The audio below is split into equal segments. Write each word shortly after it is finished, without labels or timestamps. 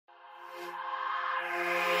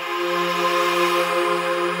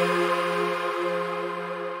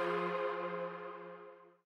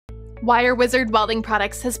Wire Wizard Welding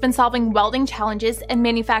Products has been solving welding challenges and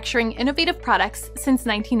manufacturing innovative products since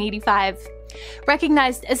 1985.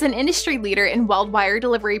 Recognized as an industry leader in weld wire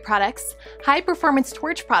delivery products, high-performance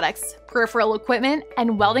torch products, peripheral equipment,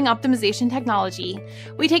 and welding optimization technology,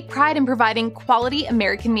 we take pride in providing quality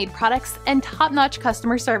American-made products and top-notch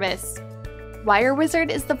customer service. Wire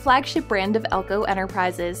Wizard is the flagship brand of Elco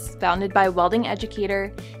Enterprises, founded by welding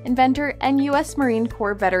educator, inventor, and U.S. Marine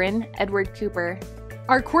Corps veteran Edward Cooper.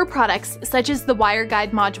 Our core products, such as the Wire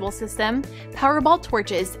Guide Module System, Powerball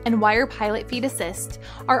torches, and Wire Pilot Feed Assist,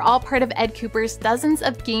 are all part of Ed Cooper's dozens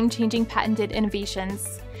of game-changing patented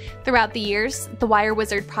innovations. Throughout the years, the Wire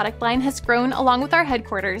Wizard product line has grown along with our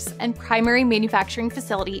headquarters and primary manufacturing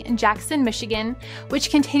facility in Jackson, Michigan, which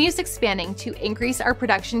continues expanding to increase our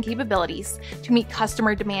production capabilities to meet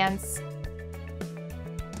customer demands.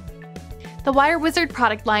 The Wire Wizard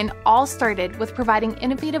product line all started with providing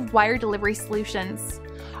innovative wire delivery solutions.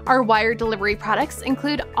 Our wire delivery products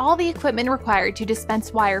include all the equipment required to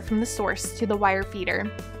dispense wire from the source to the wire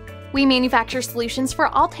feeder. We manufacture solutions for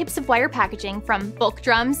all types of wire packaging, from bulk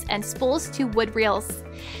drums and spools to wood reels.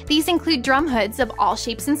 These include drum hoods of all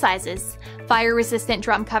shapes and sizes, fire-resistant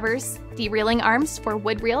drum covers, derailing arms for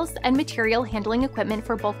wood reels, and material handling equipment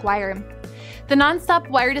for bulk wire. The non-stop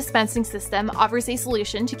wire dispensing system offers a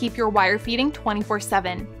solution to keep your wire feeding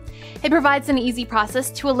 24/7. It provides an easy process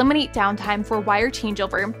to eliminate downtime for wire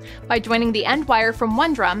changeover by joining the end wire from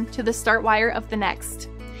one drum to the start wire of the next.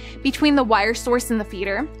 Between the wire source and the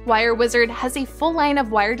feeder, Wire Wizard has a full line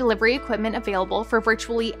of wire delivery equipment available for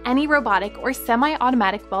virtually any robotic or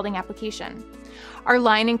semi-automatic welding application. Our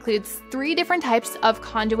line includes 3 different types of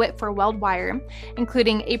conduit for weld wire,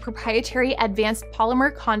 including a proprietary advanced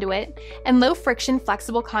polymer conduit and low-friction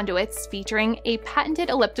flexible conduits featuring a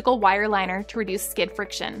patented elliptical wire liner to reduce skid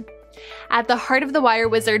friction. At the heart of the Wire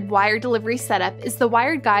Wizard wire delivery setup is the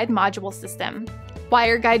Wire Guide Module System.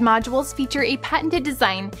 Wire Guide modules feature a patented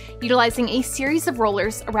design utilizing a series of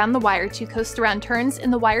rollers around the wire to coast around turns in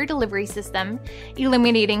the wire delivery system,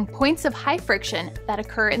 eliminating points of high friction that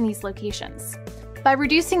occur in these locations. By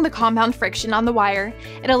reducing the compound friction on the wire,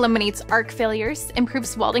 it eliminates arc failures,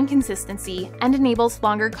 improves welding consistency, and enables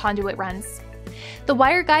longer conduit runs. The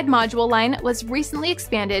Wire Guide module line was recently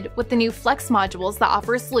expanded with the new Flex modules that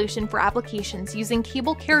offer a solution for applications using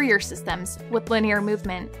cable carrier systems with linear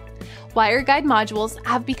movement. Wire Guide modules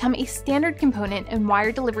have become a standard component in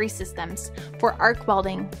wire delivery systems for arc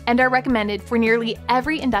welding and are recommended for nearly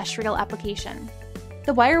every industrial application.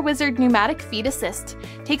 The Wire Wizard Pneumatic Feed Assist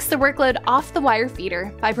takes the workload off the wire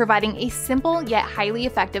feeder by providing a simple yet highly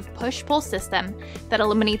effective push-pull system that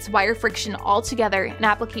eliminates wire friction altogether in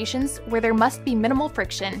applications where there must be minimal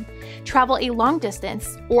friction, travel a long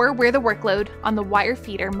distance, or where the workload on the wire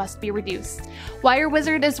feeder must be reduced. Wire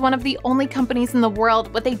Wizard is one of the only companies in the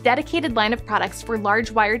world with a dedicated line of products for large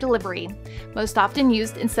wire delivery, most often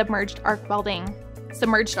used in submerged arc welding.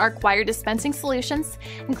 Submerged arc wire dispensing solutions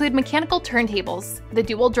include mechanical turntables, the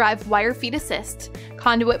dual drive wire feed assist,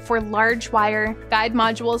 conduit for large wire, guide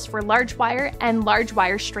modules for large wire, and large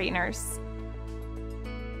wire straighteners.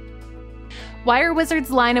 Wire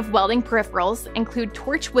Wizard's line of welding peripherals include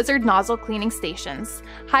Torch Wizard nozzle cleaning stations,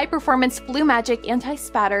 high-performance Blue Magic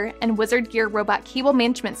anti-spatter, and Wizard Gear robot cable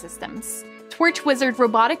management systems. Torch Wizard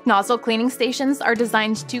robotic nozzle cleaning stations are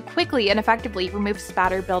designed to quickly and effectively remove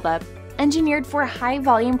spatter buildup. Engineered for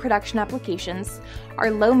high-volume production applications,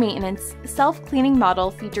 our low-maintenance, self-cleaning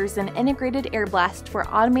model features an integrated air blast for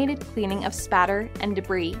automated cleaning of spatter and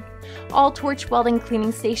debris. All Torch welding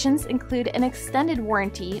cleaning stations include an extended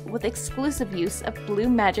warranty with exclusive use of Blue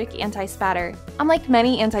Magic anti-spatter. Unlike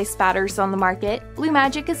many anti-spatters on the market, Blue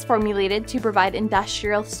Magic is formulated to provide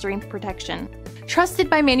industrial strength protection. Trusted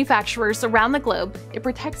by manufacturers around the globe, it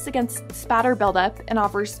protects against spatter buildup and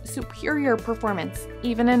offers superior performance,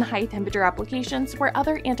 even in high-temperature applications where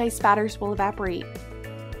other anti-spatters will evaporate.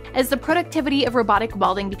 As the productivity of robotic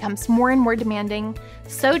welding becomes more and more demanding,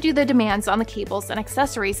 so do the demands on the cables and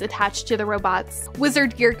accessories attached to the robots.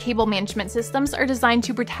 Wizard Gear cable management systems are designed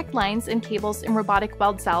to protect lines and cables in robotic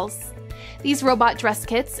weld cells. These robot dress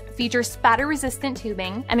kits feature spatter-resistant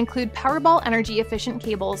tubing and include Powerball energy-efficient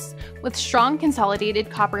cables with strong consolidated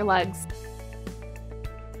copper lugs.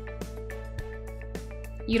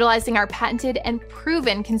 Utilizing our patented and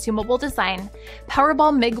proven consumable design,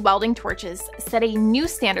 Powerball MIG welding torches set a new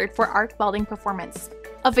standard for arc welding performance.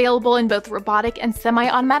 Available in both robotic and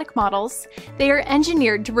semi-automatic models, they are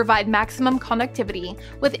engineered to provide maximum conductivity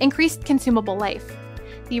with increased consumable life.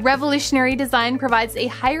 The revolutionary design provides a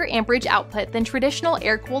higher amperage output than traditional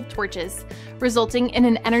air-cooled torches, resulting in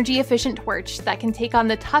an energy-efficient torch that can take on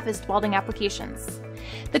the toughest welding applications.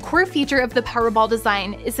 The core feature of the Powerball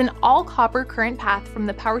design is an all-copper current path from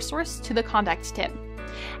the power source to the contact tip.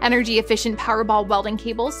 Energy-efficient Powerball welding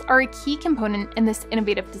cables are a key component in this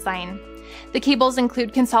innovative design. The cables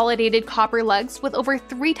include consolidated copper lugs with over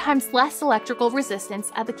 3 times less electrical resistance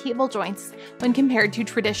at the cable joints when compared to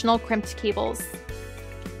traditional crimped cables.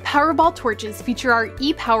 Powerball torches feature our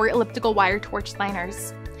e-Power elliptical wire torch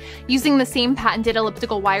liners. Using the same patented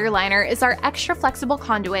elliptical wire liner as our extra flexible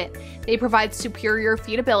conduit, they provide superior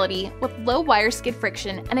feedability with low wire skid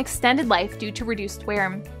friction and extended life due to reduced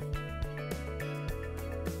wear.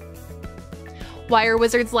 Wire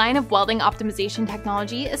Wizard's line of welding optimization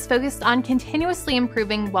technology is focused on continuously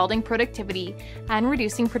improving welding productivity and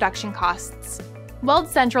reducing production costs. Weld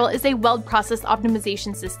Central is a weld process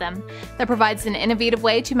optimization system that provides an innovative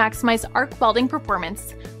way to maximize arc welding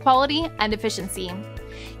performance, quality, and efficiency.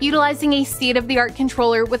 Utilizing a state-of-the-art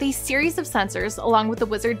controller with a series of sensors along with the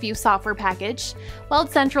Wizard View software package,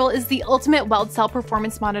 Weld Central is the ultimate weld cell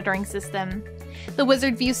performance monitoring system. The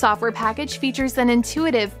Wizard View software package features an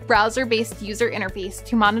intuitive, browser-based user interface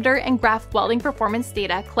to monitor and graph welding performance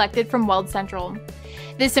data collected from Weld Central.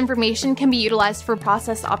 This information can be utilized for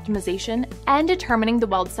process optimization and determining the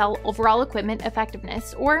weld cell overall equipment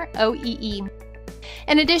effectiveness, or OEE.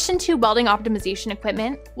 In addition to welding optimization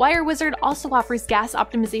equipment, Wire Wizard also offers gas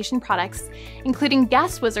optimization products, including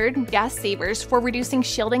Gas Wizard gas savers for reducing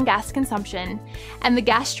shielding gas consumption, and the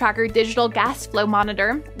Gas Tracker digital gas flow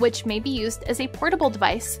monitor, which may be used as a portable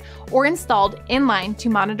device or installed in-line to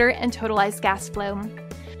monitor and totalize gas flow.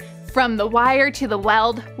 From the wire to the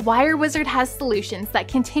weld, Wire Wizard has solutions that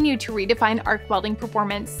continue to redefine arc welding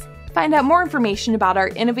performance. Find out more information about our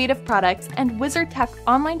innovative products and Wizard Tech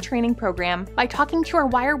online training program by talking to our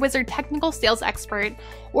Wire Wizard technical sales expert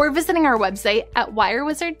or visiting our website at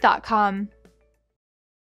wirewizard.com.